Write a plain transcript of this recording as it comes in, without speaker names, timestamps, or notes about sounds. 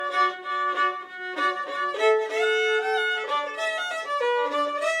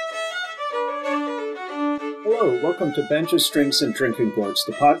Hello, welcome to Banjo Strings and Drinking Gourds,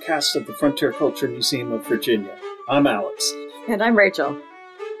 the podcast of the Frontier Culture Museum of Virginia. I'm Alex. And I'm Rachel.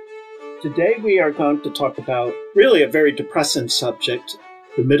 Today we are going to talk about really a very depressing subject,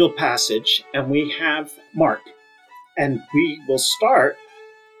 the Middle Passage, and we have Mark. And we will start,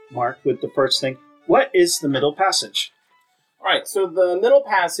 Mark, with the first thing. What is the Middle Passage? All right, so the Middle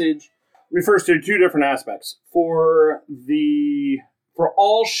Passage refers to two different aspects. For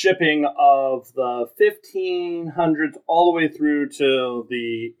all shipping of the 1500s all the way through to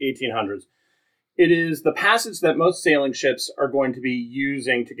the 1800s, it is the passage that most sailing ships are going to be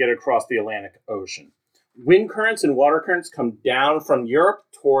using to get across the Atlantic Ocean. Wind currents and water currents come down from Europe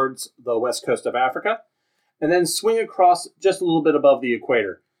towards the west coast of Africa, and then swing across just a little bit above the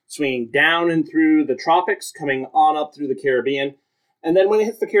equator, swinging down and through the tropics, coming on up through the Caribbean. And then when it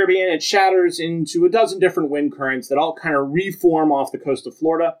hits the Caribbean, it shatters into a dozen different wind currents that all kind of reform off the coast of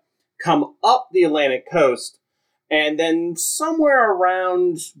Florida, come up the Atlantic coast, and then somewhere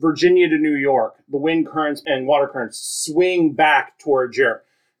around Virginia to New York, the wind currents and water currents swing back towards Europe,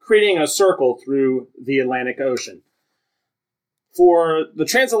 creating a circle through the Atlantic Ocean. For the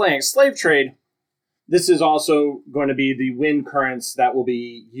transatlantic slave trade, this is also going to be the wind currents that will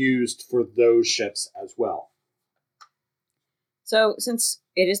be used for those ships as well. So since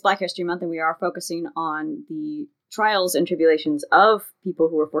it is Black History Month and we are focusing on the trials and tribulations of people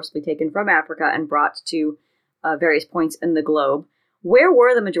who were forcibly taken from Africa and brought to various points in the globe, where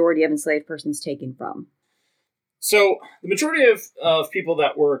were the majority of enslaved persons taken from? So the majority of people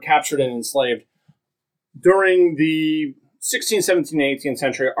that were captured and enslaved during the 16th, 17th, and 18th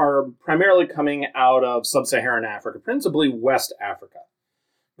century are primarily coming out of sub-Saharan Africa, principally West Africa,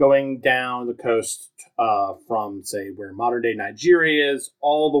 going down the coast from, say, where modern-day Nigeria is,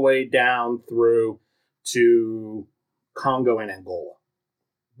 all the way down through to Congo and Angola.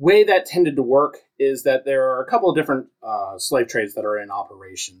 Way that tended to work is that there are a couple of different slave trades that are in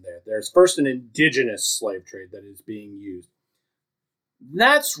operation there. There's first an indigenous slave trade that is being used.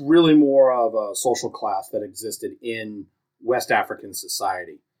 That's really more of a social class that existed in West African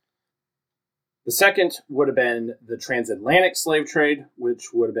society. The second would have been the transatlantic slave trade,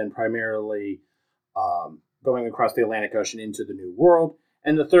 which would have been primarily going across the Atlantic Ocean into the New World.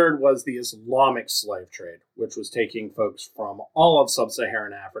 And the third was the Islamic slave trade, which was taking folks from all of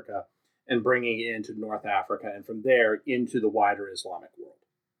sub-Saharan Africa and bringing it into North Africa, and from there into the wider Islamic world.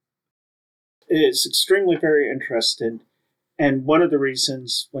 It is extremely very interesting. And one of the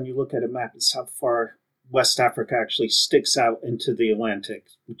reasons, when you look at a map, is how far West Africa actually sticks out into the Atlantic.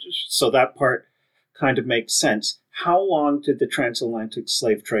 So that part kind of makes sense. How long did the transatlantic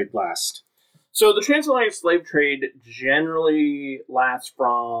slave trade last? So the transatlantic slave trade generally lasts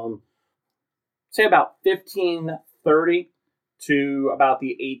from, say, about 1530 to about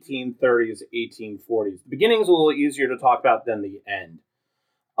the 1830s, 1840s. The beginning is a little easier to talk about than the end.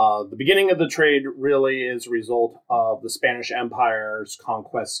 The beginning of the trade really is a result of the Spanish Empire's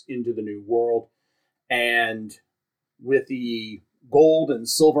conquests into the New World, and with the gold and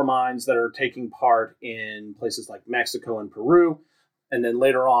silver mines that are taking part in places like Mexico and Peru, and then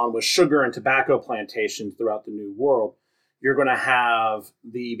later on with sugar and tobacco plantations throughout the New World, you're going to have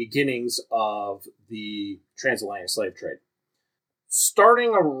the beginnings of the transatlantic slave trade. Starting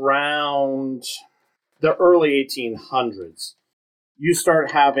around the early 1800s, you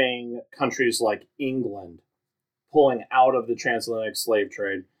start having countries like England pulling out of the transatlantic slave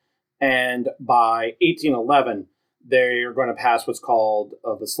trade, and by 1811, they're going to pass what's called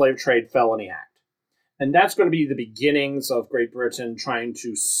the Slave Trade Felony Act. And that's going to be the beginnings of Great Britain trying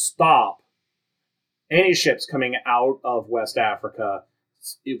to stop any ships coming out of West Africa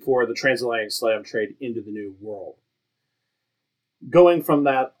for the transatlantic slave trade into the New World. Going from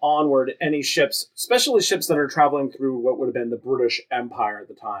that onward, any ships, especially ships that are traveling through what would have been the British Empire at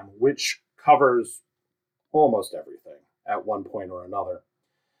the time, which covers almost everything at one point or another,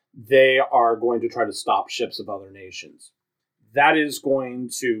 they are going to try to stop ships of other nations. That is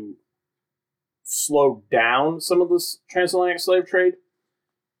going to slow down some of this transatlantic slave trade,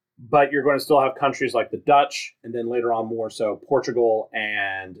 but you're going to still have countries like the Dutch, and then later on more so Portugal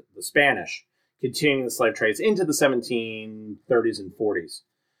and the Spanish, continuing the slave trades into the 1730s and 40s.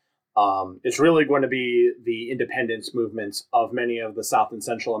 It's really going to be the independence movements of many of the South and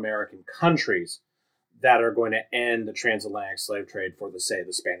Central American countries that are going to end the transatlantic slave trade for, the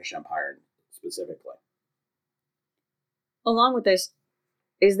Spanish Empire specifically. Along with this,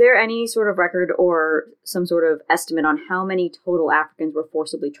 is there any sort of record or some sort of estimate on how many total Africans were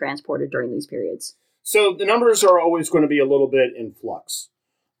forcibly transported during these periods? So the numbers are always going to be a little bit in flux.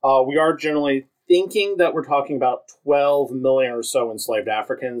 We are generally thinking that we're talking about 12 million or so enslaved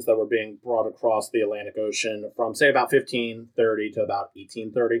Africans that were being brought across the Atlantic Ocean from, say, about 1530 to about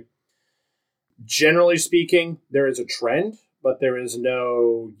 1830. Generally speaking, there is a trend, but there is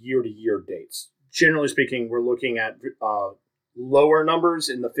no year-to-year dates. Generally speaking, we're looking at lower numbers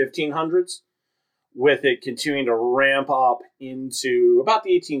in the 1500s, with it continuing to ramp up into about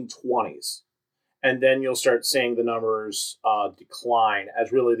the 1820s. And then you'll start seeing the numbers decline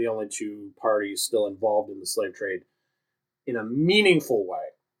as really the only two parties still involved in the slave trade in a meaningful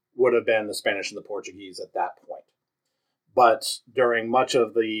way would have been the Spanish and the Portuguese at that point. But during much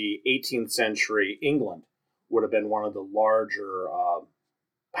of the 18th century, England would have been one of the larger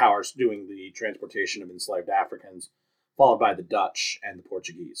powers doing the transportation of enslaved Africans, followed by the Dutch and the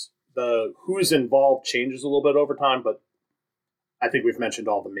Portuguese. The who's involved changes a little bit over time, but I think we've mentioned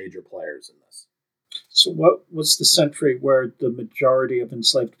all the major players in this. So what was the century where the majority of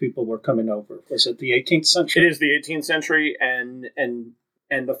enslaved people were coming over? Was it the 18th century? It is the 18th century and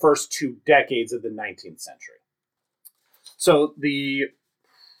the first 2 decades of the 19th century. So the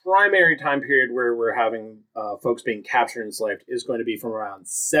primary time period where we're having folks being captured and enslaved is going to be from around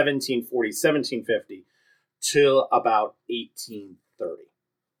 1740, 1750 till about 1830.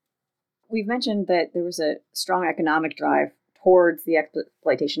 We've mentioned that there was a strong economic drive towards the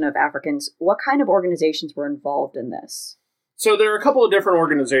exploitation of Africans. What kind of organizations were involved in this? So there are a couple of different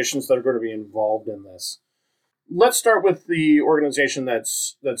organizations that are going to be involved in this. Let's start with the organization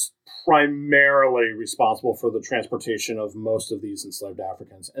that's primarily responsible for the transportation of most of these enslaved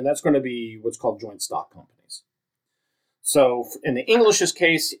Africans, and that's going to be what's called joint stock companies. So in the English's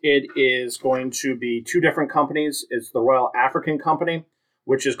case, it is going to be 2 different companies. It's the Royal African Company,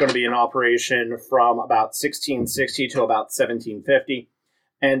 which is going to be in operation from about 1660 to about 1750.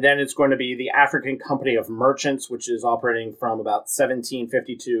 And then it's going to be the African Company of Merchants, which is operating from about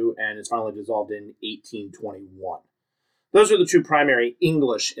 1752 and is finally dissolved in 1821. Those are the 2 primary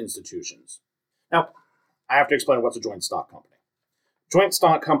English institutions. Now, I have to explain what's a joint stock company. Joint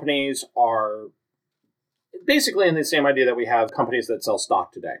stock companies are basically in the same idea that we have companies that sell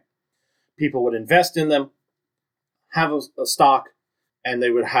stock today. People would invest in them, have a stock, and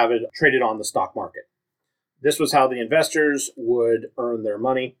they would have it traded on the stock market. This was how the investors would earn their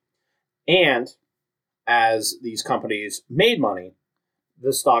money. And as these companies made money,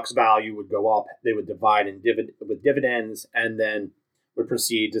 the stock's value would go up. They would divide with dividends and then would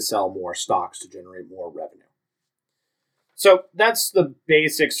proceed to sell more stocks to generate more revenue. So that's the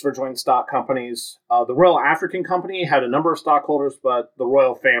basics for joint stock companies. The Royal African Company had a number of stockholders, but the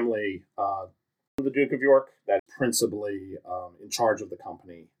royal family, the Duke of York, that's principally in charge of the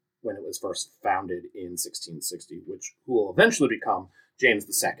company when it was first founded in 1660, who will eventually become James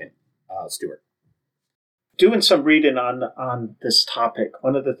II, Stuart. Doing some reading on this topic,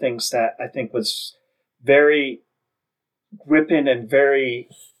 one of the things that I think was very gripping and very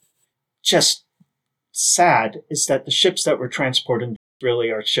just sad is that the ships that were transporting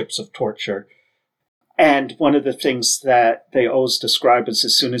really are ships of torture. And one of the things that they always describe is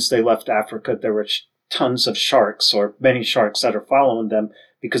as soon as they left Africa, there were tons of sharks or many sharks that are following them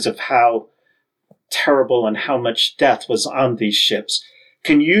because of how terrible and how much death was on these ships.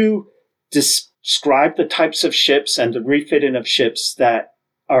 Can you describe the types of ships and the refitting of ships that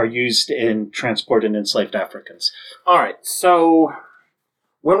are used in transporting enslaved Africans? All right. So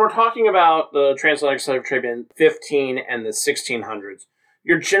when we're talking about the transatlantic slave trade in 15 and the 1600s,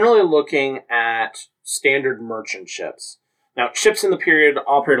 you're generally looking at standard merchant ships. Now, ships in the period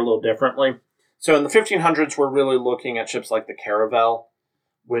operate a little differently. So in the 1500s, we're really looking at ships like the Caravel,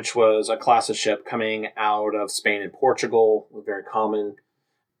 which was a class of ship coming out of Spain and Portugal, very common.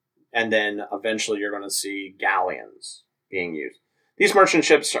 And then eventually you're going to see galleons being used. These merchant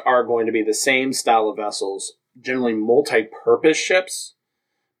ships are going to be the same style of vessels, generally multi-purpose ships,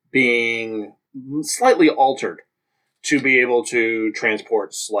 being slightly altered to be able to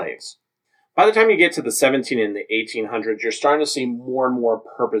transport slaves. By the time you get to the 17 and the 1800s, you're starting to see more and more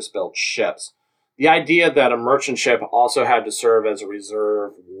purpose-built ships. The idea that a merchant ship also had to serve as a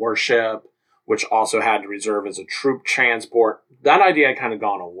reserve warship, which also had to reserve as a troop transport, that idea had kind of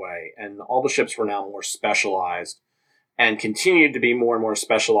gone away, and all the ships were now more specialized and continued to be more and more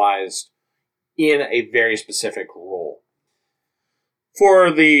specialized in a very specific role.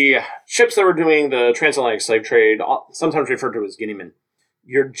 For the ships that were doing the transatlantic slave trade, sometimes referred to as Guineamen,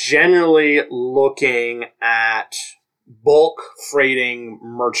 you're generally looking at bulk freighting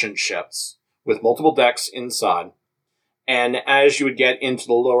merchant ships with multiple decks inside. And as you would get into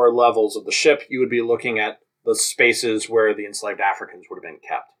the lower levels of the ship, you would be looking at the spaces where the enslaved Africans would have been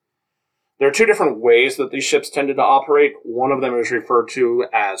kept. There are two different ways that these ships tended to operate. One of them is referred to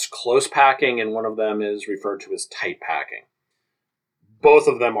as close packing, and one of them is referred to as tight packing. Both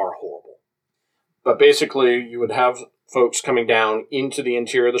of them are horrible. But basically, you would have folks coming down into the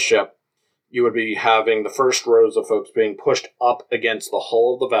interior of the ship. You would be having the first rows of folks being pushed up against the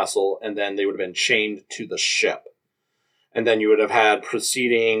hull of the vessel, and then they would have been chained to the ship. And then you would have had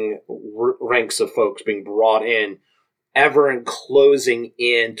preceding ranks of folks being brought in, ever enclosing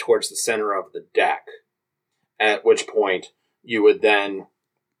in towards the center of the deck, at which point you would then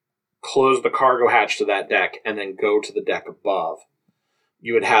close the cargo hatch to that deck and then go to the deck above.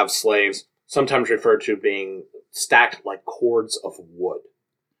 You would have slaves, sometimes referred to being stacked like cords of wood,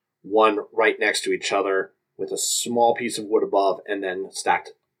 one right next to each other with a small piece of wood above and then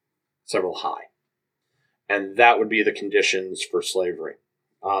stacked several high. And that would be the conditions for slavery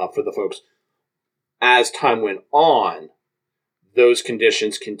for the folks. As time went on, those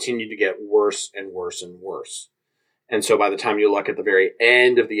conditions continued to get worse and worse and worse. And so by the time you look at the very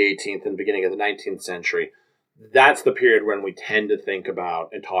end of the 18th and beginning of the 19th century, that's the period when we tend to think about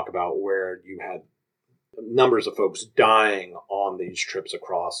and talk about where you had numbers of folks dying on these trips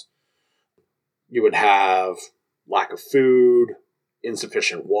across. You would have lack of food,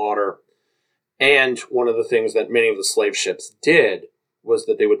 insufficient water. And one of the things that many of the slave ships did was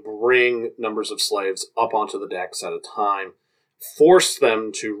that they would bring numbers of slaves up onto the decks at a time, force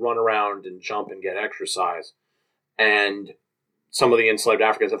them to run around and jump and get exercise. And some of the enslaved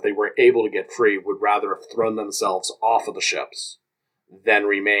Africans, if they were able to get free, would rather have thrown themselves off of the ships than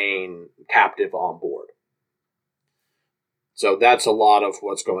remain captive on board. So that's a lot of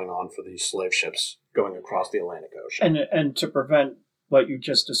what's going on for these slave ships going across the Atlantic Ocean. And to prevent what you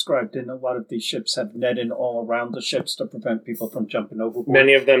just described, didn't a lot of these ships have netting all around the ships to prevent people from jumping overboard?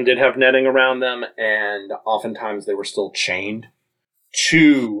 Many of them did have netting around them, and oftentimes they were still chained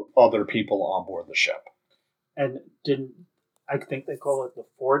to other people on board the ship. And I think they call it the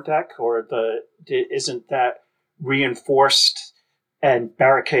foredeck, or isn't that reinforced and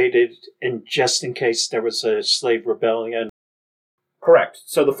barricaded just in case there was a slave rebellion? Correct.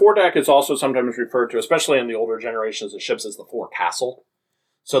 So the foredeck is also sometimes referred to, especially in the older generations of ships, as the forecastle.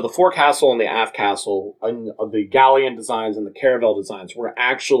 So the forecastle and the aft castle, the galleon designs and the caravel designs, were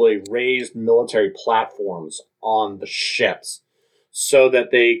actually raised military platforms on the ships so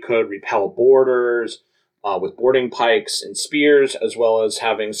that they could repel boarders with boarding pikes and spears, as well as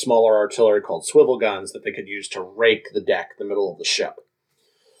having smaller artillery called swivel guns that they could use to rake the deck, the middle of the ship.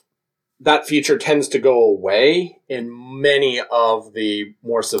 That feature tends to go away in many of the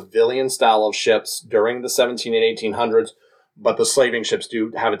more civilian style of ships during the 17 and 1800s, but the slaving ships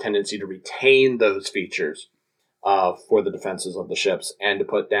do have a tendency to retain those features for the defenses of the ships and to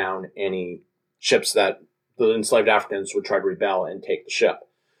put down any ships that the enslaved Africans would try to rebel and take the ship.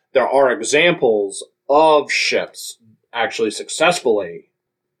 There are examples of ships actually successfully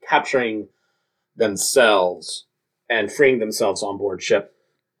capturing themselves and freeing themselves on board ship.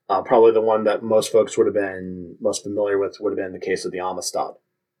 Probably the one that most folks would have been most familiar with would have been the case of the Amistad.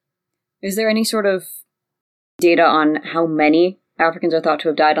 Is there any sort of data on how many Africans are thought to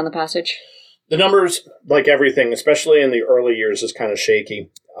have died on the passage? The numbers, like everything, especially in the early years, is kind of shaky.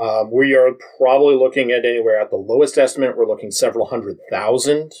 We are probably looking at anywhere at the lowest estimate, we're looking several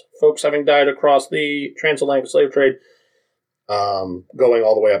 100,000 folks having died across the transatlantic slave trade, going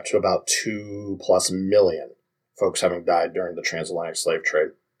all the way up to about 2+ million folks having died during the transatlantic slave trade.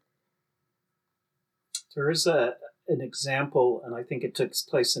 There is an example, and I think it took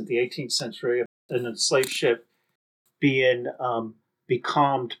place in the 18th century, of an enslaved ship being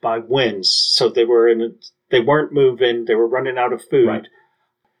becalmed by winds. So they weren't moving, they were running out of food. Right.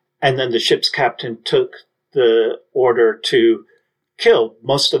 And then the ship's captain took the order to kill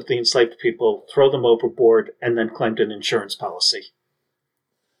most of the enslaved people, throw them overboard, and then claimed an insurance policy.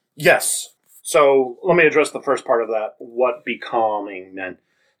 Yes. So let me address the first part of that, what becalming meant.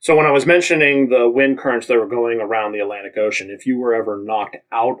 So when I was mentioning the wind currents that were going around the Atlantic Ocean, if you were ever knocked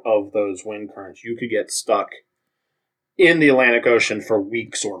out of those wind currents, you could get stuck in the Atlantic Ocean for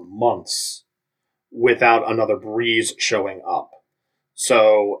weeks or months without another breeze showing up.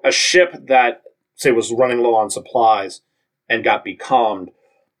 So a ship that, say, was running low on supplies and got becalmed,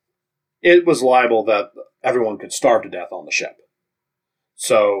 it was liable that everyone could starve to death on the ship.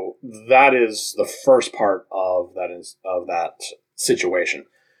 So that is the first part of that situation.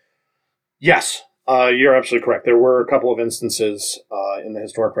 Yes, you're absolutely correct. There were a couple of instances in the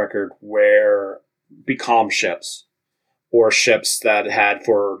historic record where becalmed ships, or ships that had,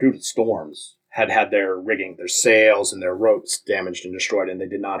 due to storms, had their rigging, their sails and their ropes damaged and destroyed, and they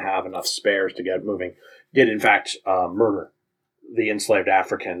did not have enough spares to get moving, did in fact murder the enslaved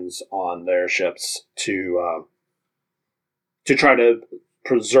Africans on their ships to try to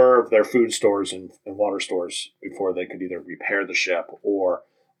preserve their food stores and water stores before they could either repair the ship or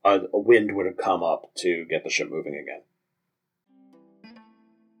a wind would have come up to get the ship moving again.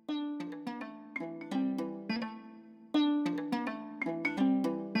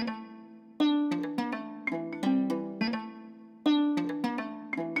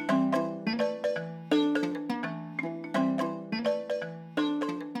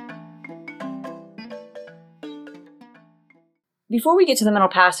 Before we get to the Middle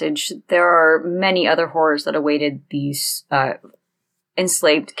Passage, there are many other horrors that awaited these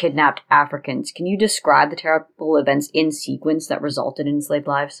enslaved, kidnapped Africans. Can you describe the terrible events in sequence that resulted in enslaved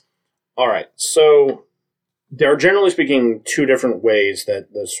lives? All right. So there are, generally speaking, two different ways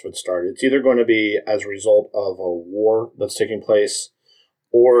that this would start. It's either going to be as a result of a war that's taking place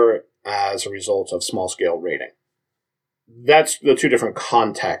or as a result of small-scale raiding. That's the two different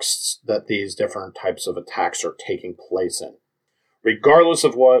contexts that these different types of attacks are taking place in. Regardless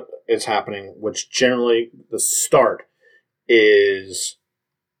of what is happening, which generally the start is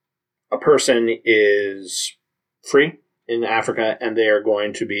a person is free in Africa and they are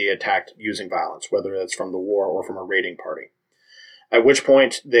going to be attacked using violence, whether it's from the war or from a raiding party. At which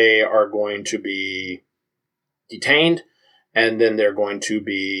point they are going to be detained and then they're going to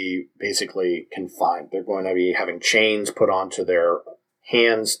be basically confined. They're going to be having chains put onto their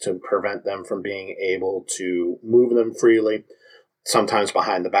hands to prevent them from being able to move them freely. Sometimes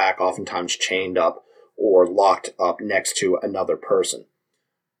behind the back, oftentimes chained up or locked up next to another person.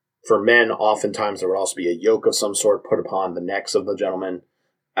 For men, oftentimes there would also be a yoke of some sort put upon the necks of the gentlemen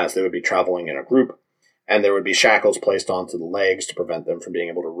as they would be traveling in a group, and there would be shackles placed onto the legs to prevent them from being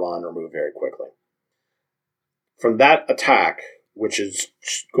able to run or move very quickly. From that attack, which is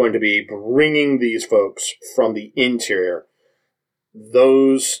going to be bringing these folks from the interior,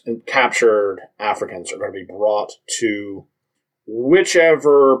 those captured Africans are going to be brought to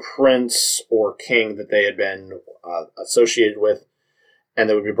whichever prince or king that they had been associated with, and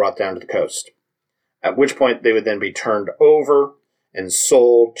they would be brought down to the coast. At which point they would then be turned over and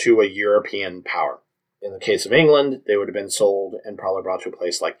sold to a European power. In the case of England, they would have been sold and probably brought to a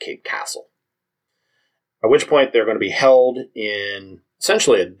place like Cape Castle. At which point they're going to be held in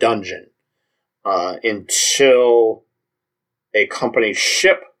essentially a dungeon until a company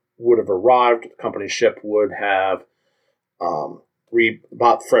ship would have arrived. The company ship would have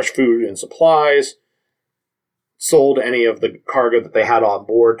bought fresh food and supplies, sold any of the cargo that they had on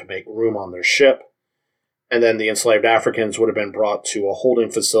board to make room on their ship, and then the enslaved Africans would have been brought to a holding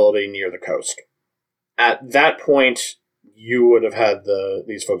facility near the coast. At that point, you would have had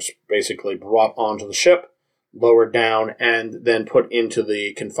these folks basically brought onto the ship, lowered down, and then put into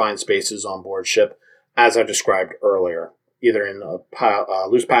the confined spaces on board ship, as I described earlier, either in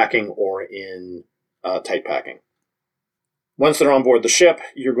loose packing or in tight packing. Once they're on board the ship,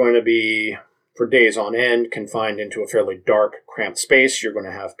 you're going to be, for days on end, confined into a fairly dark, cramped space. You're going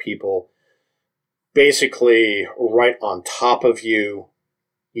to have people basically right on top of you,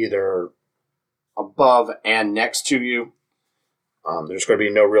 either above and next to you. There's going to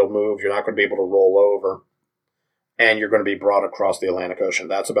be no real move. You're not going to be able to roll over. And you're going to be brought across the Atlantic Ocean.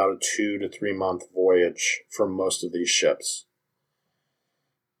 That's about a 2 to 3 month voyage for most of these ships.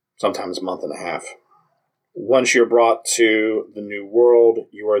 Sometimes a month and a half. Once you're brought to the New World,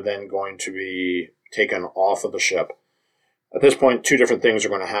 you are then going to be taken off of the ship. At this point, two different things are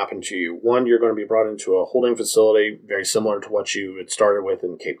going to happen to you. One, you're going to be brought into a holding facility, very similar to what you had started with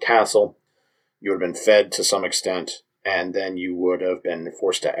in Cape Castle. You would have been fed to some extent, and then you would have been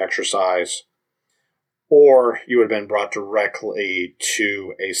forced to exercise. Or you would have been brought directly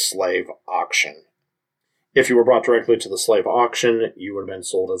to a slave auction. If you were brought directly to the slave auction, you would have been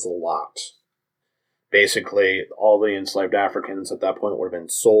sold as a lot. Basically, all the enslaved Africans at that point would have been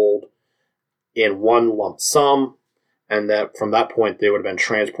sold in one lump sum, and that from that point they would have been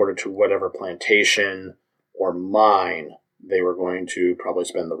transported to whatever plantation or mine they were going to probably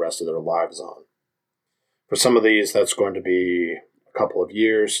spend the rest of their lives on. For some of these, that's going to be a couple of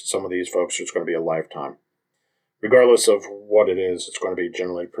years. Some of these folks, it's going to be a lifetime. Regardless of what it is, it's going to be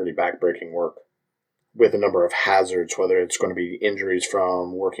generally pretty backbreaking work with a number of hazards, whether it's going to be injuries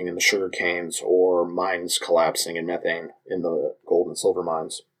from working in the sugar canes or mines collapsing in methane in the gold and silver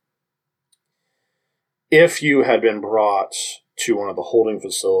mines. If you had been brought to one of the holding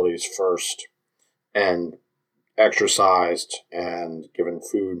facilities first and exercised and given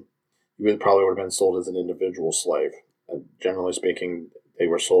food, you probably would have been sold as an individual slave. And generally speaking, they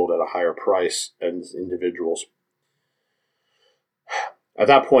were sold at a higher price as individuals. At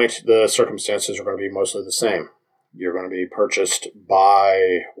that point, the circumstances are going to be mostly the same. You're going to be purchased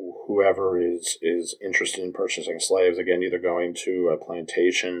by whoever is interested in purchasing slaves. Again, either going to a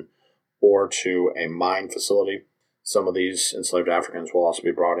plantation or to a mine facility. Some of these enslaved Africans will also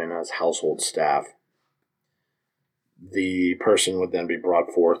be brought in as household staff. The person would then be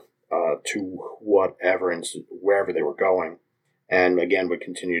brought forth to wherever they were going, and again would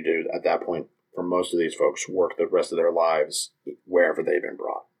continue to, at that point, for most of these folks, work the rest of their lives wherever they've been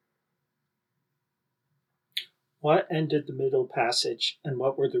brought. What ended the Middle Passage, and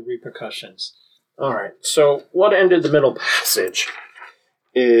what were the repercussions? All right, so what ended the Middle Passage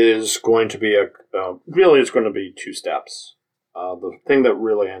is going to be it's going to be two steps. The thing that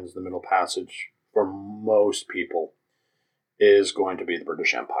really ends the Middle Passage for most people is going to be the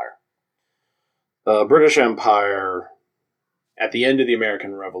British Empire. The British Empire, at the end of the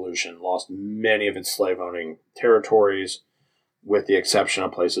American Revolution, lost many of its slave-owning territories, with the exception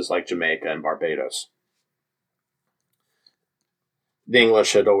of places like Jamaica and Barbados. The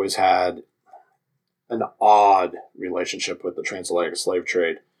English had always had an odd relationship with the transatlantic slave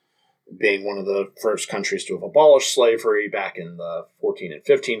trade, being one of the first countries to have abolished slavery back in the 14 and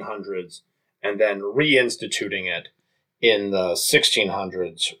 1500s, and then reinstituting it in the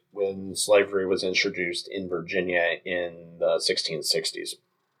 1600s when slavery was introduced in Virginia in the 1660s.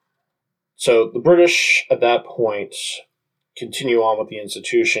 So the British at that point continue on with the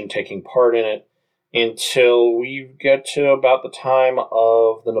institution, taking part in it, until we get to about the time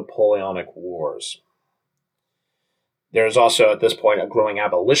of the Napoleonic Wars. There's also, at this point, a growing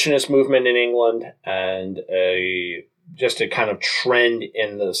abolitionist movement in England and just a kind of trend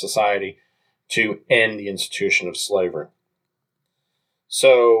in the society to end the institution of slavery.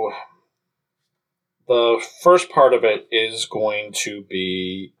 So the first part of it is going to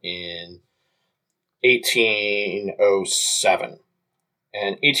be in 1807.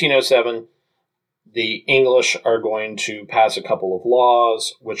 And 1807, the English are going to pass a couple of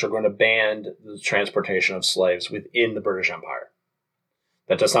laws which are going to ban the transportation of slaves within the British Empire.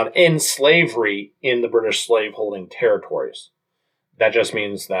 That does not end slavery in the British slave-holding territories. That just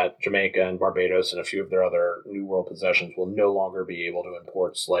means that Jamaica and Barbados and a few of their other New World possessions will no longer be able to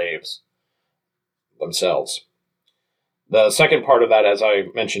import slaves themselves. The second part of that, as I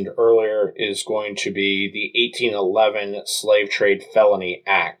mentioned earlier, is going to be the 1811 Slave Trade Felony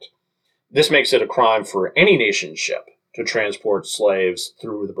Act. This makes it a crime for any nation ship to transport slaves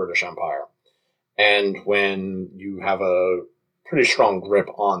through the British Empire. And when you have a pretty strong grip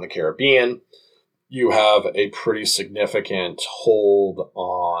on the Caribbean, you have a pretty significant hold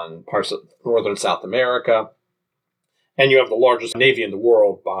on parts of northern South America, and you have the largest navy in the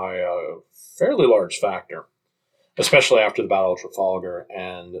world by a fairly large factor, especially after the Battle of Trafalgar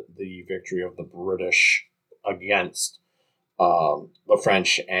and the victory of the British against the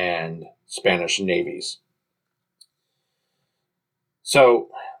French and Spanish navies. So,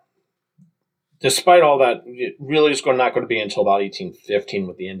 despite all that, it really is not going to be until about 1815,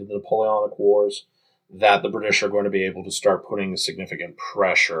 with the end of the Napoleonic Wars, that the British are going to be able to start putting significant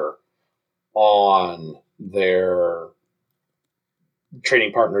pressure on their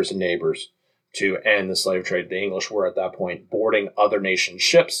trading partners and neighbors to end the slave trade. The English were at that point boarding other nations'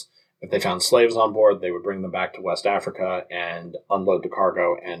 ships. If they found slaves on board, they would bring them back to West Africa and unload the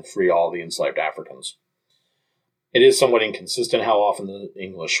cargo and free all the enslaved Africans. It is somewhat inconsistent how often the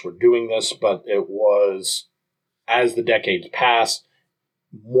English were doing this, but it was, as the decades passed,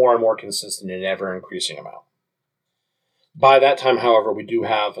 more and more consistent in an ever-increasing amount. By that time, however, we do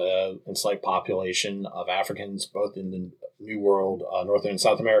have an enslaved population of Africans, both in the New World, North and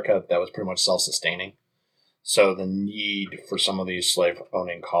South America, that was pretty much self-sustaining. So the need for some of these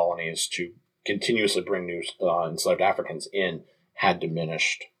slave-owning colonies to continuously bring new enslaved Africans in had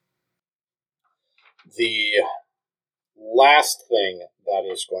diminished. The last thing that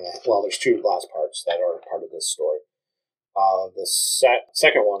is going to... Well, there's two last parts that are part of this story. The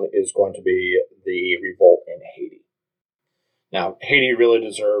second one is going to be the revolt in Haiti. Now, Haiti really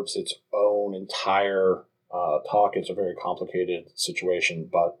deserves its own entire talk. It's a very complicated situation,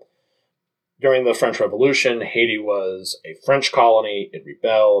 but during the French Revolution, Haiti was a French colony. It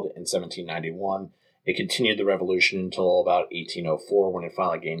rebelled in 1791. It continued the revolution until about 1804, when it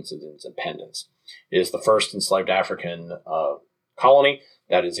finally gained its independence. It is the first enslaved African colony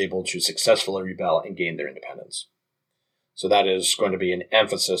that is able to successfully rebel and gain their independence. So that is going to be an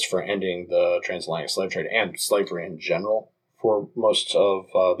emphasis for ending the transatlantic slave trade and slavery in general for most of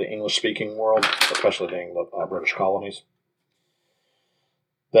the English-speaking world, especially the British colonies.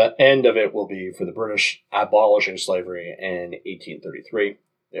 The end of it will be for the British abolishing slavery in 1833.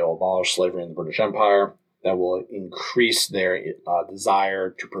 They will abolish slavery in the British Empire. that will increase their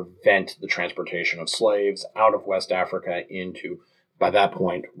desire to prevent the transportation of slaves out of West Africa into, by that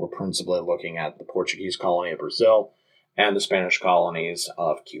point, we're principally looking at the Portuguese colony of Brazil and the Spanish colonies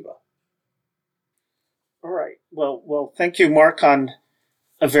of Cuba. All right. Well, thank you, Mark, on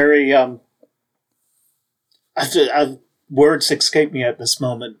a very words escape me at this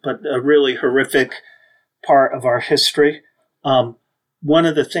moment, but a really horrific part of our history. One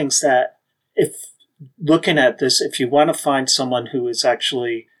of the things that, if looking at this, if you want to find someone who is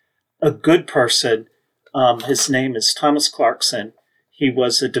actually a good person, his name is Thomas Clarkson. He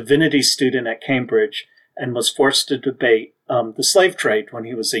was a divinity student at Cambridge and was forced to debate the slave trade when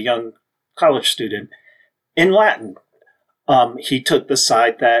he was a young college student in Latin. He took the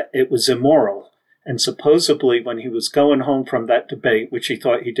side that it was immoral. And supposedly when he was going home from that debate, which he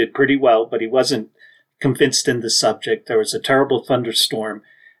thought he did pretty well, but he wasn't convinced in the subject, there was a terrible thunderstorm.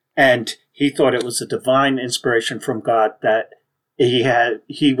 And he thought it was a divine inspiration from God that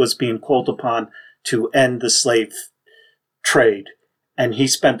he was being called upon to end the slave trade. And he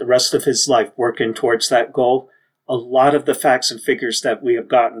spent the rest of his life working towards that goal. A lot of the facts and figures that we have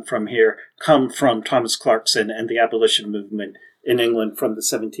gotten from here come from Thomas Clarkson and the abolition movement in England from the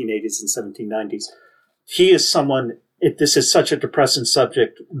 1780s and 1790s. He is someone, if this is such a depressing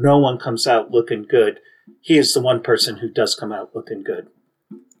subject, no one comes out looking good. He is the one person who does come out looking good.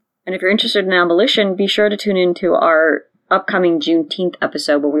 And if you're interested in abolition, be sure to tune into our upcoming Juneteenth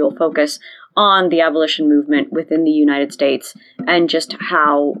episode where we will focus on the abolition movement within the United States and just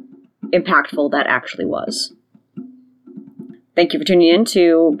how impactful that actually was. Thank you for tuning in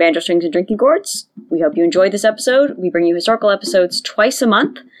to Banjo Strings and Drinking Gourds. We hope you enjoyed this episode. We bring you historical episodes twice a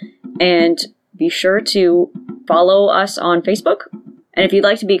month, and be sure to follow us on Facebook. And if you'd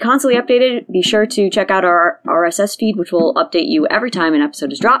like to be constantly updated, be sure to check out our RSS feed, which will update you every time an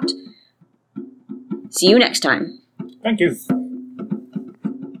episode is dropped. See you next time. Thank you.